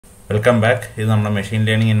Welcome back. ഇത് നമ്മുടെ machine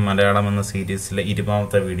learning in Malayalam എന്ന സീരീസിലെ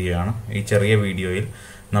 20ാമത്തെ വീഡിയോ ആണ്. ഈ ചെറിയ വീഡിയോയിൽ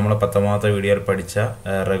നമ്മൾ 10ാമത്തെ വീഡിയോയിൽ പഠിച്ച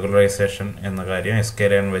റെഗുലറൈസേഷൻ എന്ന കാര്യം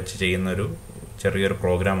SKLearn വെച്ച് ചെയ്യുന്നൊരു ചെറിയൊരു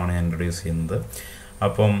പ്രോഗ്രാമാണ് ഞാൻ ഇൻട്രൊഡ്യൂസ് ചെയ്യുന്നത്.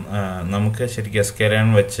 അപ്പം നമുക്ക് ശരിക്കും SKLearn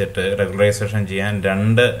വെച്ചിട്ട് റെഗുലറൈസേഷൻ ചെയ്യാൻ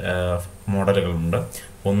രണ്ട് മോഡലുകളുണ്ട്.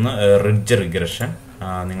 ഒന്ന് റിഡ്ജ് റിഗ്രഷൻ.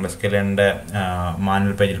 നിങ്ങൾ SKLearnന്റെ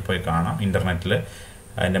മാനുവൽ പേജിൽ പോയി കാണാം. ഇന്റർനെറ്റിൽ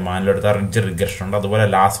അതിൻ്റെ മാനിലെടുത്ത റിഡ്ജ് റിഗ്രഷൻ ഉണ്ട്, അതുപോലെ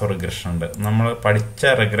ലാസോ റിഗ്രഷൻ ഉണ്ട്. നമ്മൾ പഠിച്ച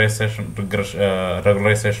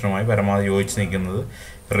റെഗുലറൈസേഷനുമായി പരമാവധി യോജിച്ച് നിൽക്കുന്നത്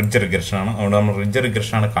റിഡ്ജ് റിഗ്രഷനാണ്. അതുകൊണ്ട് നമ്മൾ റിഡ്ജ്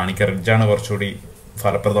റിഗ്രഷനാണ് കാണിക്കുക. റിഡ്ജാണ് കുറച്ചുകൂടി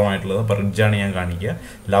ഫലപ്രദമായിട്ടുള്ളത്. അപ്പോൾ റിഡ്ജാണ് ഞാൻ കാണിക്കുക.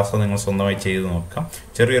 ലാസോ നിങ്ങൾ സ്വന്തമായി ചെയ്ത് നോക്കാം.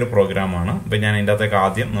 ചെറിയൊരു പ്രോഗ്രാമാണ്. അപ്പം ഞാൻ ഇതിൻ്റെ അകത്തേക്ക്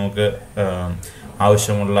ആദ്യം നമുക്ക്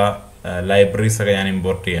ആവശ്യമുള്ള ലൈബ്രറീസൊക്കെ ഞാൻ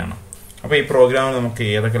ഇമ്പോർട്ട് ചെയ്യണം. അപ്പോൾ ഈ പ്രോഗ്രാമിൽ നമുക്ക്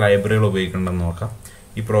ഏതൊക്കെ ലൈബ്രറികൾ ഉപയോഗിക്കുന്നുണ്ടെന്ന് നോക്കാം.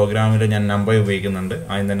 ഈ പ്രോഗ്രാമിൽ ഞാൻ നമ്പർ ഉപയോഗിക്കുന്നുണ്ട്,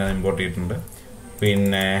 ആദ്യം തന്നെ ഇമ്പോർട്ട് ചെയ്തിട്ടുണ്ട്.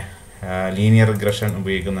 പിന്നെ ലീനിയർ റിഗ്രഷൻ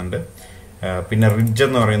ഉപയോഗിക്കുന്നുണ്ട്. പിന്നെ റിഡ്ജ്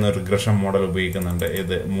എന്ന് പറയുന്ന ഒരു റിഗ്രഷൻ മോഡൽ ഉപയോഗിക്കുന്നുണ്ട്.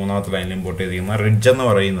 ഇത് മൂന്നാമത്തെ ലൈനിൽ ഇമ്പോർട്ട് ചെയ്തിരിക്കുന്ന റിഡ്ജ് എന്ന്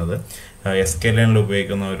പറയുന്നത് SKLearnൽ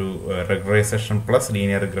ഉപയോഗിക്കുന്ന ഒരു റെഗുലറൈസേഷൻ പ്ലസ്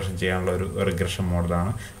ലീനിയർ റിഗ്രഷൻ ചെയ്യാനുള്ള ഒരു റിഗ്രഷൻ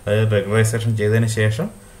മോഡലാണ്. അതായത് റെഗുലറൈസേഷൻ ചെയ്തതിന് ശേഷം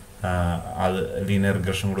അത് ലീനിയർ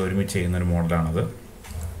റിഗ്രഷൻ കൂടെ ഒരുമിച്ച് ചെയ്യുന്ന ഒരു മോഡലാണത്.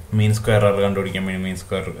 മീൻ സ്ക്വയർ എറർ കണ്ടുപിടിക്കാൻ വേണ്ടി മീൻ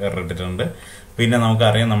സ്ക്വയർ എറർ ഇട്ടിട്ടുണ്ട്. പിന്നെ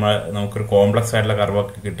നമുക്കറിയാം, നമുക്കൊരു കോംപ്ലക്സ് ആയിട്ടുള്ള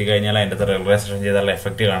കർവൊക്കെ കിട്ടിക്കഴിഞ്ഞാൽ അതിൻ്റെ അകത്ത് റെഗുലറൈസേഷൻ ചെയ്താലുള്ള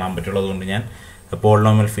എഫക്റ്റ് കാണാൻ പറ്റുള്ളൂ. അതുകൊണ്ട് ഞാൻ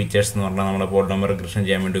പോളിനോമിയൽ ഫീച്ചേഴ്സ് എന്ന് പറഞ്ഞാൽ നമ്മുടെ പോളിനോമിയൽ റിഗ്രഷൻ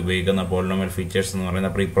ചെയ്യാൻ വേണ്ടി ഉപയോഗിക്കുന്ന പോളിനോമിയൽ ഫീച്ചേഴ്സ് എന്ന് പറയുന്ന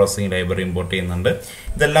പ്രീ പ്രോസസിംഗ് ലൈബ്രറി ഇമ്പോർട്ട് ചെയ്യുന്നുണ്ട്.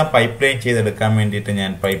 ഇതെല്ലാം പൈപ്പ് ലൈൻ ചെയ്തെടുക്കാൻ വേണ്ടിയിട്ട്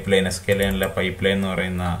ഞാൻ SKLearnലെ പൈപ്പ് ലൈൻ എന്ന്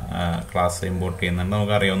പറയുന്ന ക്ലാസ് ഇമ്പോർട്ട് ചെയ്യുന്നുണ്ട്.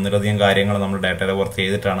 നമുക്കറിയാം, ഒന്നിലധികം കാര്യങ്ങൾ നമ്മൾ ഡാറ്റയുടെ പുറത്ത്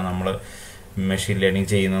ചെയ്തിട്ടാണ് നമ്മൾ മെഷീൻ ലേണിംഗ്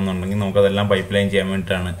ചെയ്യുന്നതെന്നുണ്ടെങ്കിൽ നമുക്കതെല്ലാം പൈപ്പ് ലൈൻ ചെയ്യാൻ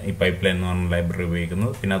വേണ്ടിയിട്ടാണ് ഈ പൈപ്പ് ലൈൻ എന്ന് പറഞ്ഞ ലൈബ്രറി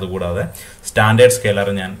ഉപയോഗിക്കുന്നത്. പിന്നെ അതുകൂടാതെ സ്റ്റാൻഡേർഡ് സ്കെയിലർ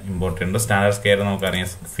ഞാൻ ഇമ്പോർട്ട് ചെയ്യുന്നുണ്ട്. സ്റ്റാൻഡേർഡ് സ്കെയിലർ നമുക്കറിയാം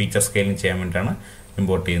ഫീച്ചർ സ്കെയിലിംഗ് ചെയ്യാൻ വേണ്ടിയിട്ടാണ്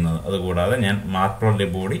ഇമ്പോർട്ട് ചെയ്യുന്നത്. അതുകൂടാതെ ഞാൻ മാർപ്രോളിന്റെ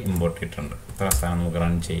ബോഡി ഇമ്പോർട്ട് ചെയ്തിട്ടുണ്ട്. ഇത്ര സാധനം നമുക്ക്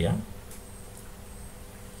റൺ ചെയ്യാം.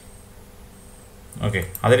 ഓക്കെ,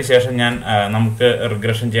 അതിനുശേഷം നമുക്ക്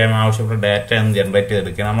റിഗ്രഷൻ ചെയ്യാൻ ആവശ്യപ്പെട്ട ഡാറ്റ ഒന്ന് ജനറേറ്റ്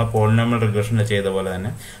ചെയ്തെടുക്കുക. നമ്മൾ പോളിനോമിയൽ റിഗ്രഷനിൽ ചെയ്ത പോലെ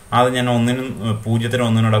തന്നെ അത് ഞാൻ 0 നും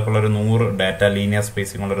 1 ഒരു 100 ഡാറ്റ ലീനിയർ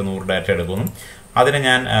സ്പേസിംഗ് ഉള്ള ഒരു 100 ഡാറ്റ എടുക്കുന്നു. അതിന്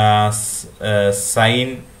ഞാൻ സൈൻ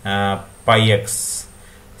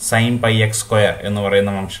പൈ എക്സ് സ്ക്വയർ എന്ന്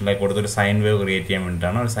പറയുന്ന ഫംഗ്ഷനിലേക്ക് കൊടുത്തൊരു സൈൻ വേവ് ക്രിയേറ്റ് ചെയ്യാൻ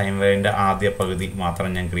വേണ്ടിയിട്ടാണ്. ഒരു സൈൻ വേവിൻ്റെ ആദ്യ പകുതി മാത്രം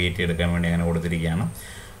ഞാൻ ക്രിയേറ്റ് ചെയ്തെടുക്കാൻ വേണ്ടി അങ്ങനെ കൊടുത്തിരിക്കുകയാണ്.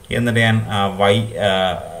 എന്നിട്ട് ഞാൻ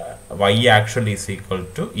y actual is equal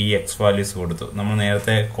to ഈ എക്സ് വാല്യൂസ് കൊടുത്തു. നമ്മൾ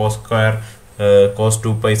നേരത്തെ കോസ്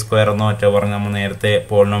 2π സ്ക്വയർ എന്നോ മറ്റോ പറഞ്ഞ് നമ്മൾ നേരത്തെ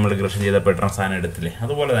പോളിനോമിയൽ റിഗ്രഷൻ ചെയ്ത പെട്ടെന്ന് സാധനം എടുത്തില്ലേ,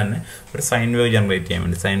 അതുപോലെ തന്നെ ഒരു സൈൻ വേവ് ജനറേറ്റ് ചെയ്യാൻ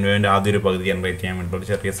വേണ്ടി സൈൻ വേവിൻ്റെ ആദ്യ ഒരു പകുതി ജനറേറ്റ് ചെയ്യാൻ വേണ്ടി ഒരു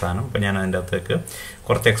ചെറിയ സാധനം. അപ്പോൾ ഞാൻ അതിൻ്റെ അകത്തേക്ക്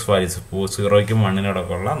കുറച്ച് എക്സ് വാല്യൂസ് 0ക്കും 1നും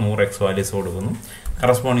അടക്കമുള്ള 100 എക്സ് വാല്യൂസ് കൊടുക്കുന്നു.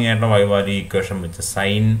 കറസ്പോണ്ടിങ് ആയിട്ടുള്ള y വാല്യൂ ഈക്വേഷൻ വെച്ച്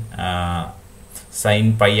sine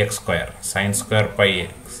pi X square sine square pi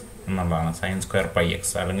X എന്നുള്ളതാണ്. സൈൻ സ്ക്വയർ പൈ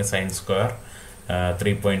എക്സ് അല്ലെങ്കിൽ സൈൻ സ്ക്വയർ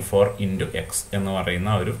 3.4 ഇൻറ്റു എക്സ് എന്ന് പറയുന്ന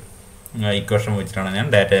ഒരു ഇക്വേഷൻ വെച്ചിട്ടാണ് ഞാൻ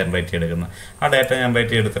ഡാറ്റ ജനറേറ്റ് ചെയ്തെടുക്കുന്നത്. ആ ഡാറ്റ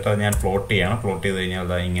ജനറേറ്റ് ചെയ്തെടുത്തിട്ട് അത് ഞാൻ പ്ലോട്ട് ചെയ്യണം. പ്ലോട്ട് ചെയ്ത് കഴിഞ്ഞാൽ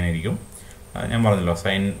അത് ഇങ്ങനെ ഇരിക്കും. ഞാൻ പറഞ്ഞല്ലോ,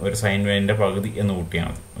 ഒരു സൈൻ വേവിൻ്റെ പകുതി എന്ന് കൂട്ടിയാൽ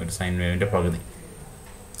മതി. ഒരു സൈൻ വേവിൻ്റെ പകുതി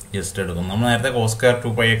ജസ്റ്റ് എടുക്കുന്നു. നമ്മൾ നേരത്തെ കോസ് സ്ക്വയർ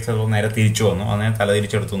 2πx നേരെ തിരിച്ചു വന്നു, അത് ഞാൻ തല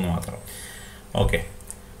തിരിച്ചെടുത്തു എന്ന് മാത്രം. ഓക്കെ,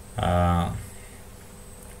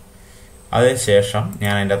 അതിനുശേഷം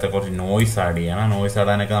ഞാൻ അതിൻ്റെ അകത്ത് കുറച്ച് നോയ്സ് ആഡ് ചെയ്യണം. നോയ്സ്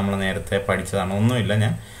ആടാനൊക്കെ നമ്മൾ നേരത്തെ പഠിച്ചതാണ്. ഒന്നുമില്ല,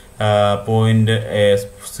 ഞാൻ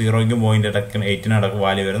 0ക്കും 8നും അടക്കം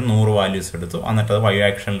വാല്യൂ വരുന്ന 100 വാല്യൂസ് എടുത്തു. എന്നിട്ട് അത് y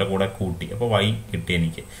ആക്ഷനിൻ്റെ കൂടെ കൂട്ടി. അപ്പോൾ y കിട്ടി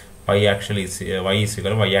എനിക്ക്. y actual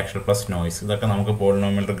plus noise. ഇതൊക്കെ നമുക്ക്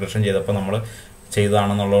പോളിനോമിയൽ റിഗ്രഷൻ ചെയ്തപ്പോൾ നമ്മൾ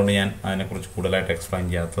ചെയ്തതാണെന്നുള്ളതുകൊണ്ട് ഞാൻ അതിനെക്കുറിച്ച് കൂടുതലായിട്ട് എക്സ്പ്ലെയിൻ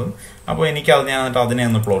ചെയ്യാത്തത്. അപ്പോൾ എനിക്കത് ഞാൻ എന്നിട്ട് അതിനെ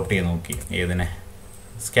ഒന്ന് പ്ലോട്ട് ചെയ്ത് നോക്കി.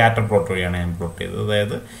 സ്കാറ്റർ പ്ലോട്ട് വഴിയാണ് ഞാൻ പ്ലോട്ട് ചെയ്തത്.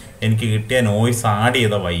 അതായത് എനിക്ക് കിട്ടിയ നോയ്സ് ആഡ്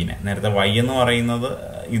ചെയ്ത വൈനെ, നേരത്തെ y എന്ന് പറയുന്നത്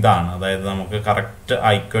ഇതാണ്. അതായത് നമുക്ക് കറക്റ്റ്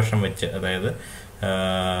ആ ഇക്വേഷൻ വെച്ച്, അതായത്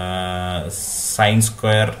sine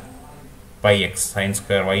square pi X y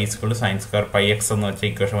equal sine square pi X എന്ന് വെച്ച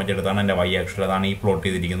ഇക്വേഷൻ വെച്ചെടുത്താണ് എൻ്റെ y ആക്ച്വൽ. അതാണ് ഈ പ്ലോട്ട്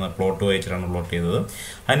ചെയ്തിരിക്കുന്നത്. പ്ലോട്ട് വെച്ചിട്ടാണ് പ്ലോട്ട് ചെയ്തത്.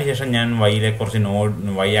 അതിനുശേഷം ഞാൻ y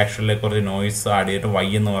ആക്ച്വലിലേക്ക് കുറച്ച് നോയ്സ് ആഡ് ചെയ്തിട്ട് y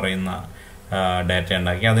എന്ന് പറയുന്ന ഡാറ്റ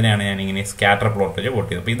ഉണ്ടാക്കി. അതിനെയാണ് ഞാൻ ഇങ്ങനെ സ്കാറ്റർ പ്ലോട്ട് വെച്ച് പ്ലോട്ട്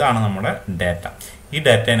ചെയ്തത്. അപ്പോൾ ഇതാണ് നമ്മുടെ ഡാറ്റ. ഈ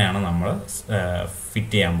ഡാറ്റേനെയാണ് നമ്മൾ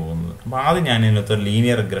ഫിറ്റ് ചെയ്യാൻ പോകുന്നത്. അപ്പോൾ ആദ്യം ഞാൻ ഇതിനകത്ത് ഒരു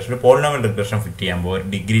ലീനിയർ റിഗ്രഷൻ, ഒരു പോളിനോമിയൽ റിഗ്രഷൻ ഫിറ്റ് ചെയ്യാൻ പോകും. ഒരു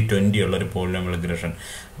ഡിഗ്രി 20 ഉള്ള ഒരു പോളിനോമിയൽ റിഗ്രഷൻ.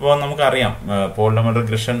 അപ്പോൾ നമുക്കറിയാം, പോളിനോമിയൽ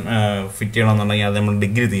റിഗ്രഷൻ ഫിറ്റ് ചെയ്യണമെന്നുണ്ടെങ്കിൽ അത് നമ്മൾ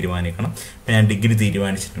ഡിഗ്രി തീരുമാനിക്കണം. അപ്പോൾ ഞാൻ ഡിഗ്രി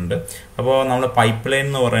തീരുമാനിച്ചിട്ടുണ്ട്. അപ്പോൾ നമ്മൾ പൈപ്പ് ലൈൻ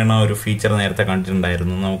എന്ന് പറയുന്ന ഒരു ഫീച്ചർ നേരത്തെ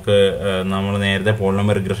കണ്ടിട്ടുണ്ടായിരുന്നു. നമ്മൾ നേരത്തെ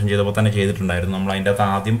പോളിനോമിയൽ റിഗ്രഷൻ ചെയ്തപ്പോൾ തന്നെ ചെയ്തിട്ടുണ്ടായിരുന്നു. നമ്മൾ അതിൻ്റെ അകത്ത്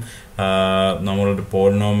ആദ്യം നമ്മളൊരു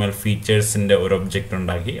പോളിനോമിയൽ ഫീച്ചേഴ്സിൻ്റെ ഒരു ഒബ്ജക്റ്റ്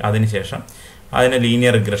ഉണ്ടാക്കി. അതിനുശേഷം അതിനെ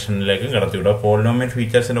ലീനിയർ റിഗ്രഷനിലേക്ക് കടത്തിവിടുക. പോളിനോമിയൽ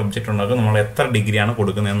ഫീച്ചേഴ്സിൻ്റെ ഒബ്ജക്റ്റ് ഉണ്ടാക്കുക. നമ്മൾ എത്ര ഡിഗ്രിയാണ്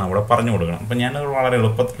കൊടുക്കുന്നതെന്ന് അവിടെ പറഞ്ഞു കൊടുക്കണം. അപ്പോൾ ഞാനത് വളരെ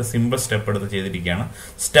എളുപ്പത്തിൽ സിമ്പിൾ സ്റ്റെപ്പ് എടുത്ത് ചെയ്തിരിക്കുകയാണ്.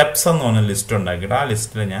 സ്റ്റെപ്സ് എന്ന് പറഞ്ഞ ലിസ്റ്റ് ഉണ്ടാക്കിയിട്ട് ആ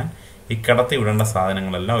ലിസ്റ്റിൽ ഞാൻ ഈ കിടത്തി വിടേണ്ട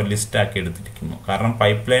സാധനങ്ങളെല്ലാം ഒരു ലിസ്റ്റാക്കി എടുത്തിരിക്കുന്നു. കാരണം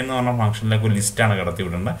പൈപ്പ് ലൈൻ എന്ന് പറഞ്ഞ ഫംഗ്ഷനിലേക്ക് ഒരു ലിസ്റ്റാണ് കടത്തി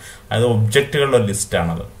വിടേണ്ടത്. അത് ഒബ്ജക്റ്റുകളുടെ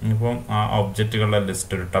ലിസ്റ്റാണത്. ഇപ്പം ആ ഒബ്ജക്റ്റുകളുടെ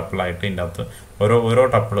ലിസ്റ്റ് ഒരു ടപ്പിളായിട്ട് ഇതിൻ്റെ അകത്ത് ഓരോ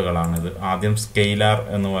ടപ്പിളുകളാണിത്. ആദ്യം സ്കെയിലാർ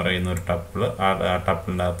എന്ന് പറയുന്ന ഒരു ടപ്പിൾ, ആ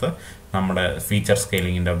ടപ്പിളിൻ്റെ അകത്ത് നമ്മുടെ ഫീച്ചർ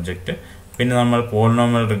സ്കെയിലിങ്ങിൻ്റെ ഒബ്ജക്റ്റ്, പിന്നെ നമ്മൾ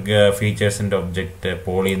പോളിനോമിയൽ ഫീച്ചേഴ്സിൻ്റെ ഒബ്ജക്റ്റ്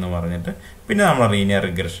പോളി എന്ന് പറഞ്ഞിട്ട്, പിന്നെ നമ്മൾ ലീനിയർ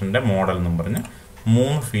റിഗ്രഷൻ്റെ മോഡൽ എന്നും പറഞ്ഞ്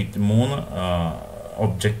മൂന്ന്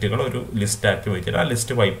ഒബ്ജക്റ്റുകൾ ഒരു ലിസ്റ്റാക്കി വെച്ചിട്ട് ആ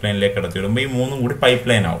ലിസ്റ്റ് പൈപ്പ് ലൈനിലേക്ക് എടുത്ത് വിടുമ്പോൾ ഈ മൂന്നും കൂടി പൈപ്പ്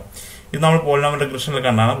ലൈൻ ആവും. ഇത് നമ്മൾ പോളിനോമിയൽ റിഗ്രഷനിൽ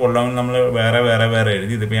കണ്ടാണ്. പോളിനോമിയൽ നമ്മൾ വേറെ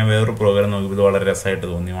എഴുതി. ഇതിപ്പോൾ ഞാൻ വേറൊരു പ്രോഗ്രാം നോക്കി, ഇത് വളരെ രസമായിട്ട്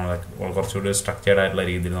തോന്നി. കുറച്ചുകൂടി സ്ട്രക്ചേർഡ് ആയിട്ടുള്ള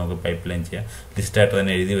രീതിയിൽ നമുക്ക് പൈപ്പ് ലൈൻ ചെയ്യാം. ലിസ്റ്റായിട്ട്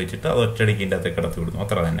തന്നെ എഴുതി വെച്ചിട്ട് അത് ഒറ്റയടിക്ക് ഇതിൻ്റെ അകത്തേക്ക് കടത്തി വിടുന്നു,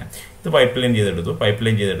 അത്ര തന്നെ. ഇത് പൈപ്പ് ലൈൻ ചെയ്തെടുത്തു. പൈപ്പ്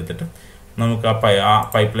ലൈൻ ചെയ്തെടുത്തിട്ട് നമുക്ക് ആ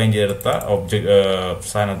പൈപ്പ് ലൈൻ ചെയ്തെടുത്ത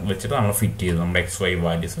സാധനം വെച്ചിട്ട് നമ്മൾ ഫിറ്റ് ചെയ്തു. നമ്മുടെ XY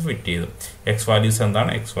വാല്യൂസ് ഫിറ്റ് ചെയ്തു. X വാല്യൂസ്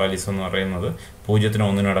എന്താണ്? X വാല്യൂസ് എന്ന് പറയുന്നത് 0 നും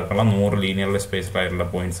 1 നും ഇടയ്ക്കുള്ള 100 ലീനിയർലി സ്പേസ്ഡ് ആയിട്ടുള്ള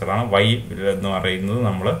പോയിന്റ്സുകളാണ്. Y എന്ന് പറയുന്നത്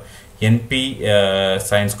നമ്മൾ NP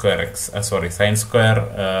sin square x, sin square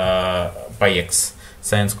pi x,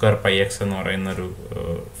 sin square pi x എന്ന് പറയുന്ന ഒരു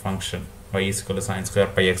function, y = sin square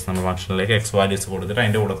pi x എന്ന ഫംഗ്ഷനിലേക്ക് X വാല്യൂസ് കൊടുത്തിട്ട്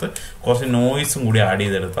അതിൻ്റെ കൂടത്ത് കുറച്ച് നോയ്സും കൂടി ആഡ്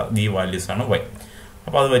ചെയ്തെടുത്ത ഈ വാല്യൂസാണ് Y.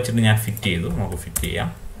 അപ്പോൾ അത് വെച്ചിട്ട് ഞാൻ ഫിറ്റ് ചെയ്തു. നമുക്ക് ഫിറ്റ് ചെയ്യാം.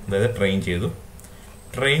 അതായത് ട്രെയിൻ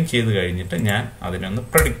ചെയ്ത് കഴിഞ്ഞിട്ട് ഞാൻ അതിനൊന്ന്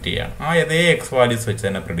പ്രെഡിക്റ്റ് ചെയ്യാം. ആ അതേ X വാല്യൂസ് വെച്ച്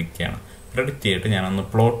തന്നെ പ്രെഡിക്റ്റ് ചെയ്യണം. പ്രെഡിക്റ്റ് ചെയ്തിട്ട് ഞാനൊന്ന്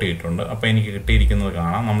പ്ലോട്ട് ചെയ്തിട്ടുണ്ട്. അപ്പോൾ എനിക്ക് കിട്ടിയിരിക്കുന്നത്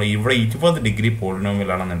കാണാം. നമ്മൾ ഇവിടെ 20 ഡിഗ്രി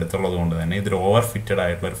പോളിനോമിയലാണെന്ന് എടുത്തുള്ളത് കൊണ്ട് തന്നെ ഇതൊരു ഓവർ ഫിറ്റഡ്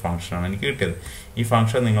ആയിട്ടുള്ള ഒരു ഫംഗ്ഷനാണ് എനിക്ക് കിട്ടിയത്. ഈ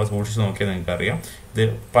ഫംഗ്ഷൻ നിങ്ങൾ സൂക്ഷിച്ച് നോക്കിയാൽ നിങ്ങൾക്കറിയാം, ഇത്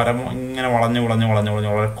ഇങ്ങനെ വളഞ്ഞ്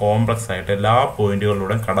വളരെ കോംപ്ലക്സ് ആയിട്ട് എല്ലാ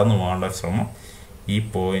പോയിന്റുകളിലൂടെയും കടന്നു പോകാനുള്ള ശ്രമം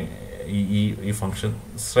ഈ ഫംഗ്ഷൻ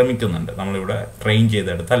ശ്രമിക്കുന്നുണ്ട്. നമ്മളിവിടെ ലേൺ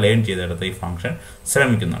ചെയ്തെടുത്ത ഈ ഫംഗ്ഷൻ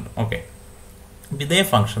ശ്രമിക്കുന്നുണ്ട്. ഓക്കെ, ഇതേ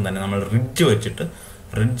ഫംഗ്ഷൻ തന്നെ നമ്മൾ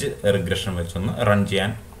റിഡ്ജ് റിഗ്രഷൻ വെച്ചൊന്ന് റൺ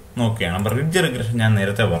ചെയ്യാൻ നോക്കുകയാണ്. അപ്പോൾ റിഡ്ജ് റിഗ്രഷൻ ഞാൻ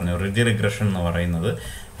നേരത്തെ പറഞ്ഞു. റിഡ്ജ് റിഗ്രഷൻ എന്ന് പറയുന്നത്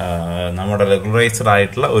നമ്മുടെ റെഗുലറൈസ്ഡ്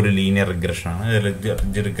ആയിട്ടുള്ള ഒരു linear റിഗ്രഷനാണ്.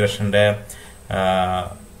 Ridge റിഗ്രഷൻ്റെ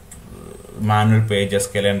manual page,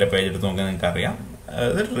 SKLearnന്റെ page എടുത്ത് നോക്കിയാൽ നിങ്ങൾക്ക് അറിയാം.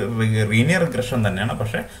 ലീനിയർ റിഗ്രഷൻ തന്നെയാണ്,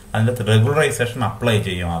 പക്ഷെ അതിൻ്റെ റെഗുലറൈസേഷൻ അപ്ലൈ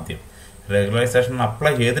ചെയ്യും. ആദ്യം റെഗുലറൈസേഷൻ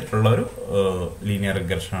അപ്ലൈ ചെയ്തിട്ടുള്ള ഒരു ലീനിയർ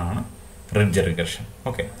റിഗ്രഷനാണ് റിഡ്ജ് റിഗ്രഷൻ.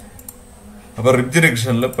 ഓക്കെ, അപ്പോൾ റിഡ്ജ്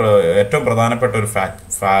റിഗ്രഷനിൽ ഏറ്റവും പ്രധാനപ്പെട്ട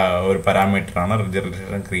ഒരു പാരാമീറ്ററാണ് റിഡ്ജ്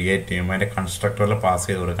റിഗ്രഷൻ ക്രിയേറ്റ് ചെയ്യുമ്പോൾ അതിൻ്റെ കൺസ്ട്രക്ടറിൽ പാസ്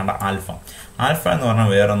ചെയ്ത് കൊടുക്കേണ്ട ആൽഫ എന്ന് പറഞ്ഞാൽ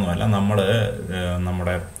വേറൊന്നുമല്ല,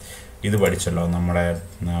 നമ്മുടെ ഇത് പഠിച്ചല്ലോ, നമ്മുടെ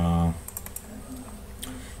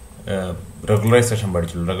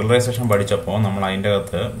റെഗുലറൈസേഷൻ പഠിച്ചപ്പോൾ നമ്മൾ അതിൻ്റെ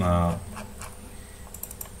അകത്ത്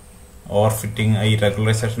ഓവർ ഫിറ്റിംഗ്, ഈ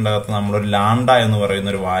റെഗുലറൈസേഷൻ്റെ അകത്ത് നമ്മളൊരു ലാംഡ എന്ന് പറയുന്ന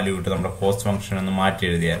ഒരു വാല്യൂ ഇട്ട് നമ്മുടെ കോസ്റ്റ് ഫംഗ്ഷൻ എന്ന് മാറ്റി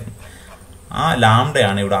എഴുതിയായിരുന്നു. ആ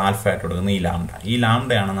ലാംഡയാണ് ഇവിടെ ആൽഫ ആയിട്ട് കൊടുക്കുന്നത്. ഈ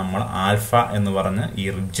ലാംഡയാണ് നമ്മൾ ആൽഫ എന്ന് പറഞ്ഞ് ഈ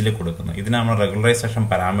റിഡ്ജിൽ കൊടുക്കുന്നത്. ഇതിനെ നമ്മൾ റെഗുലറൈസേഷൻ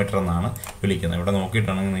പാരാമീറ്റർ എന്നാണ് വിളിക്കുന്നത്. ഇവിടെ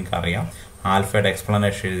നോക്കിയിട്ടുണ്ടെങ്കിൽ നിങ്ങൾക്ക് അറിയാം, ആൽഫയുടെ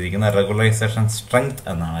എക്സ്പ്ലനേഷൻ എഴുതിയിരിക്കുന്നത് റെഗുലറൈസേഷൻ സ്ട്രെങ്ത്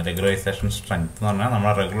എന്നാണ്. റെഗുലറൈസേഷൻ സ്ട്രെങ്ത് എന്ന് പറഞ്ഞാൽ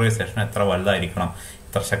നമ്മുടെ റെഗുലറൈസേഷൻ എത്ര വലുതായിരിക്കണം,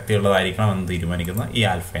 എത്ര ശക്തിയുള്ളതായിരിക്കണം എന്ന് തീരുമാനിക്കുന്നത് ഈ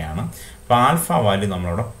ആൽഫയാണ്. അപ്പോൾ ആൽഫ വാല്യൂ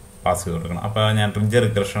നമ്മളവിടെ പാസ് ചെയ്ത് കൊടുക്കണം. അപ്പോൾ ഞാൻ റിഡ്ജ്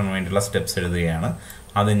റിഗ്രഷന് വേണ്ടിയുള്ള സ്റ്റെപ്സ് എഴുതുകയാണ്.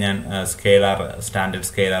 അത് ഞാൻ സ്റ്റാൻഡേർഡ്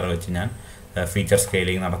സ്കെയിലാർ വെച്ച് ഞാൻ ഫീച്ചർ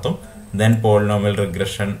സ്കെയിലിംഗ് നടത്തും. ദെൻ പോളിനോമിയൽ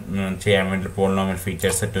റിഗ്രഷൻ ചെയ്യാൻ വേണ്ടി പോളിനോമിയൽ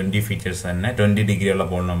ഫീച്ചേഴ്സ് 20 ഫീച്ചേഴ്സ് തന്നെ 20 ഡിഗ്രിയുള്ള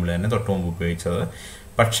പോളിനോമിയൽ തന്നെ തൊട്ട് മുമ്പ് ഉപയോഗിച്ചത്.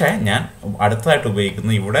 പക്ഷേ ഞാൻ അടുത്തതായിട്ട്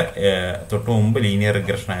ഉപയോഗിക്കുന്നത് ഇവിടെ തൊട്ട് മുമ്പ് ലീനിയർ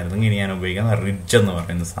റിഗ്രഷൻ ആയിരുന്നെങ്കിൽ ഇനി ഞാൻ ഉപയോഗിക്കുന്ന റിഡ്ജ് എന്ന്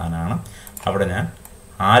പറയുന്ന സാധനമാണ്. അവിടെ ഞാൻ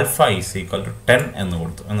ആൽഫ = 10 എന്ന്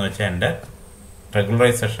കൊടുത്തു. എന്ന് വെച്ചാൽ എൻ്റെ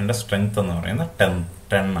റെഗുലറൈസേഷൻ്റെ സ്ട്രെങ്ത് എന്ന് പറയുന്നത്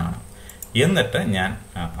 10 ആണ്. എന്നിട്ട് ഞാൻ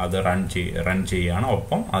അത് റൺ ചെയ്യുകയാണ്.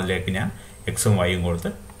 ഒപ്പം അതിലേക്ക് ഞാൻ എക്സും വൈയും കൊടുത്ത്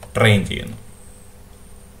ട്രെയിൻ ചെയ്യുന്നു.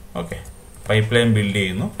 ഓക്കെ, പൈപ്പ് ലൈൻ ബിൽഡ്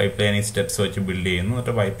ചെയ്യുന്നു. പൈപ്പ് ലൈൻ ഈ സ്റ്റെപ്സ് വെച്ച് ബിൽഡ് ചെയ്യുന്നു.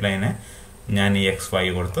 എന്നിട്ട് പൈപ്പ് ലൈനെ ഞാൻ ഈ XY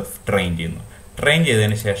കൊടുത്ത് ട്രെയിൻ ചെയ്യുന്നു. ട്രെയിൻ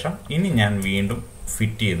ചെയ്തതിന് ശേഷം ഇനി ഞാൻ വീണ്ടും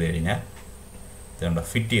ഫിറ്റ് ചെയ്ത്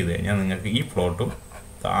കഴിഞ്ഞാൽ നിങ്ങൾക്ക് ഈ പ്ലോട്ടും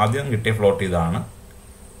ആദ്യം കിട്ടിയ പ്ലോട്ട് ഇതാണ്.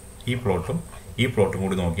 ഈ പ്ലോട്ടും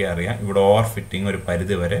കൂടി നോക്കിയാൽ അറിയാം, ഇവിടെ ഓവർ ഫിറ്റിംഗ് ഒരു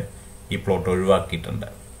പരിധി വരെ ഈ പ്ലോട്ട് ഒഴിവാക്കിയിട്ടുണ്ട്.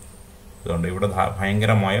 അതുകൊണ്ട് ഇവിടെ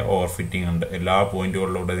ഭയങ്കരമായ ഓവർ ഫിറ്റിംഗ് ഉണ്ട്. എല്ലാ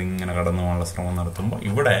പോയിന്റുകളിലൂടെ ഇങ്ങനെ കടന്നു പോകാനുള്ള ശ്രമം നടത്തുമ്പോൾ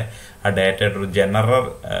ഇവിടെ ആ ഡാറ്റയുടെ ഒരു ജനറൽ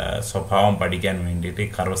സ്വഭാവം പഠിക്കാൻ വേണ്ടിയിട്ട് ഈ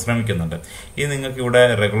കർവ് ശ്രമിക്കുന്നുണ്ട്. ഇത് നിങ്ങൾക്ക് ഇവിടെ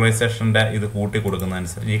റെഗുലറൈസേഷൻ്റെ ഇത് കൂട്ടി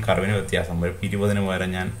കൊടുക്കുന്നതനുസരിച്ച് ഈ കർവിന് വ്യത്യാസം വരും. 20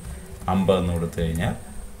 പകരം ഞാൻ 50 എന്ന് കൊടുത്തു കഴിഞ്ഞാൽ,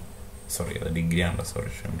 അത് ഡിഗ്രിയാണ്,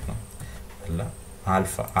 ക്ഷമിക്കണം, അല്ല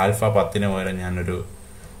ആൽഫ 10 പകരം ഞാനൊരു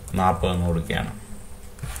 40 എന്ന് കൊടുക്കുകയാണ്.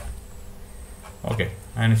 ഓക്കെ,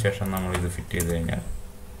 അതിനുശേഷം നമ്മൾ ഇത് ഫിറ്റ് ചെയ്ത് കഴിഞ്ഞാൽ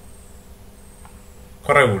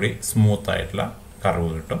കുറെ കൂടി സ്മൂത്ത് ആയിട്ടുള്ള കർവ്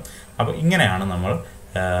കിട്ടും. അപ്പോൾ ഇങ്ങനെയാണ് നമ്മൾ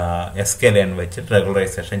SKLearn വെച്ചിട്ട്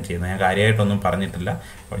റെഗുലറൈസേഷൻ ചെയ്യുന്നത്. ഞാൻ കാര്യമായിട്ടൊന്നും പറഞ്ഞിട്ടില്ല,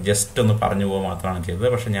 ജസ്റ്റ് ഒന്ന് പറഞ്ഞു പോകുക മാത്രമാണ് ചെയ്തത്.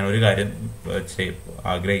 പക്ഷെ ഞാൻ ഒരു കാര്യം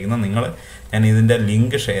ആഗ്രഹിക്കുന്നത്, ഞാൻ ഇതിൻ്റെ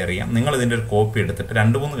ലിങ്ക് ഷെയർ ചെയ്യാം. നിങ്ങൾ ഇതിൻ്റെ ഒരു കോപ്പി എടുത്തിട്ട്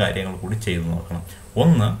 2-3 കാര്യങ്ങൾ കൂടി ചെയ്തു നോക്കണം.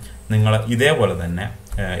 ഒന്ന്, നിങ്ങൾ ഇതേപോലെ തന്നെ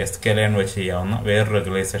SKLearn വെച്ച് ചെയ്യാവുന്ന വേറൊരു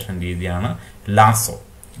റെഗുലറൈസേഷൻ രീതിയാണ് ലാസോ.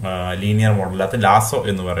 ലീനിയർ മോഡലിനകത്ത് ലാസോ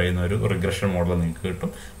എന്ന് പറയുന്ന ഒരു റിഗ്രഷൻ മോഡൽ നിങ്ങൾക്ക്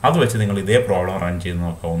കിട്ടും. അത് വെച്ച് നിങ്ങൾ ഇതേ പ്രോബ്ലം റൺ ചെയ്ത്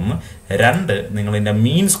നോക്കാം. 1. 2, നിങ്ങൾ ഇതിന്റെ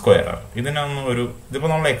മീൻ സ്ക്വയർ, ഇതിനൊന്നും ഇതിപ്പോൾ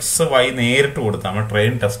നമ്മൾ എക്സ് വൈ നേരിട്ട് കൊടുത്താൽ നമ്മൾ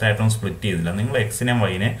ട്രെയിൻ ടെസ്റ്റ് ആയിട്ടൊന്നും സ്പ്ലിറ്റ് ചെയ്തില്ല. നിങ്ങൾ എക്സിനെ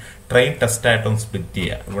വൈനെ ട്രെയിൻ ടെസ്റ്റ് ആയിട്ടൊന്നും സ്പ്ലിറ്റ്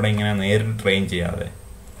ചെയ്യുക. ഇവിടെ ഇങ്ങനെ നേരിട്ട് ട്രെയിൻ ചെയ്യാതെ,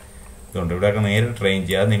 ഇതുകൊണ്ട് ഇവിടെയൊക്കെ നേരിട്ട് ട്രെയിൻ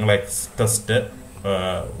ചെയ്യാതെ നിങ്ങൾ X test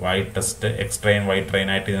Y test X train Y train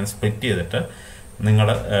ആയിട്ട് ഇതിനെ സ്പ്ലിറ്റ് ചെയ്തിട്ട് നിങ്ങൾ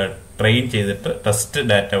ട്രെയിൻ ചെയ്തിട്ട് ടെസ്റ്റ്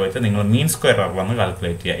ഡാറ്റ വെച്ച് നിങ്ങൾ മീൻ സ്ക്വയർ എറർ വന്ന്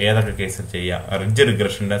കാൽക്കുലേറ്റ് ചെയ്യുക. ഏതൊക്കെ കേസിൽ ചെയ്യുക? റിഡ്ജ്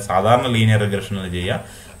റിഗ്രഷന്റെ സാധാരണ ലീനിയർ റിഗ്രഷനിൽ ചെയ്യുക,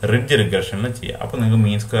 റിഡ്ജ് റിഗ്രഷനിൽ ചെയ്യുക. അപ്പോൾ നിങ്ങൾക്ക്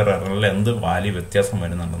മീൻ സ്ക്വയർ എററിൽ എന്ത് വാല്യൂ വ്യത്യാസം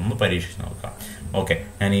വരുന്നുണ്ടെന്ന് പരീക്ഷിച്ച് നോക്കാം. ഓക്കെ,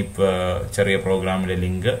 ഞാൻ ഈ ചെറിയ പ്രോഗ്രാമിന്റെ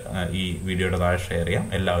ലിങ്ക് ഈ വീഡിയോയുടെ താഴെ ഷെയർ ചെയ്യാം.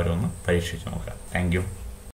 എല്ലാവരും ഒന്ന് പരീക്ഷിച്ച് നോക്കാം. Thank you.